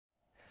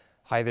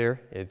Hi there,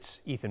 it's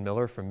Ethan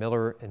Miller from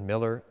Miller &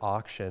 Miller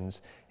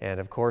Auctions, and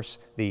of course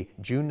the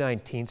June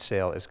 19th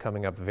sale is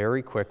coming up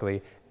very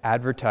quickly.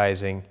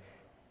 Advertising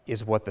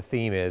is what the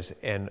theme is,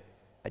 and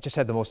I just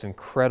had the most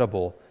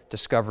incredible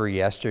discovery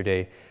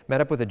yesterday.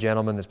 Met up with a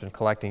gentleman that's been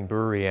collecting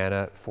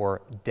Brewery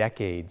for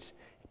decades.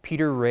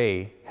 Peter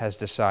Ray has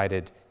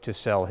decided to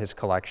sell his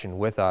collection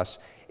with us.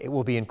 It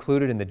will be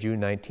included in the June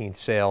 19th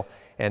sale,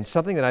 and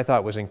something that I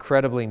thought was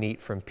incredibly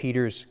neat from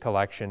Peter's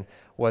collection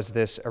was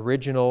this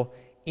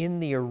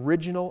in the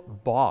original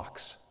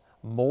box,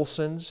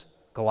 Molson's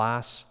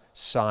Glass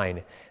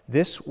Sign.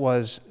 This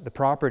was the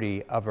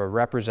property of a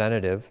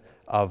representative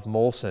of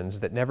Molson's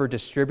that never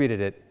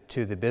distributed it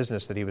to the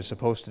business that he was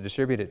supposed to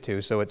distribute it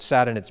to, so it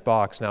sat in its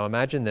box. Now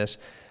imagine this,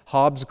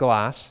 Hobbs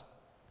Glass,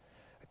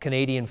 a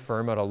Canadian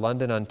firm out of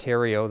London,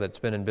 Ontario that's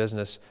been in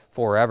business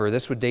forever.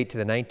 This would date to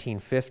the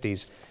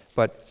 1950s,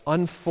 but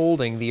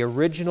unfolding the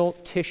original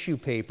tissue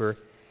paper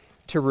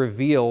to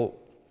reveal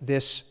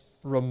this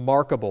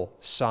remarkable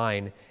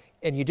sign,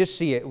 and you just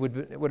see it would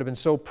have been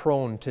so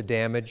prone to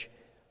damage.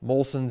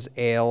 Molson's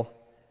Ale,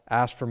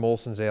 asked for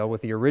Molson's Ale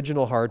with the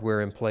original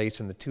hardware in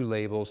place and the two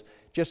labels.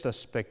 Just a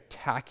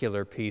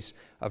spectacular piece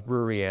of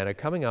Brewery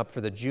coming up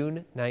for the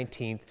June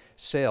 19th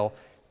sale.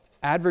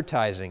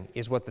 Advertising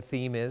is what the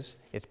theme is.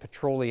 It's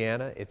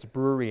Petroliana, it's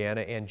Brewery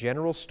and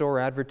general store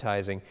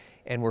advertising,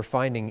 and we're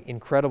finding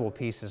incredible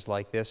pieces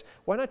like this.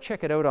 Why not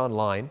check it out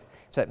online?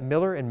 It's at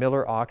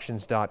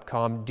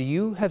millerandmillerauctions.com. Do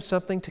you have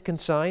something to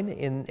consign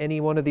in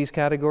any one of these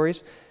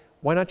categories?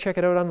 Why not check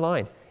it out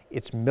online?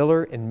 It's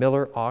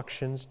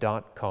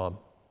millerandmillerauctions.com.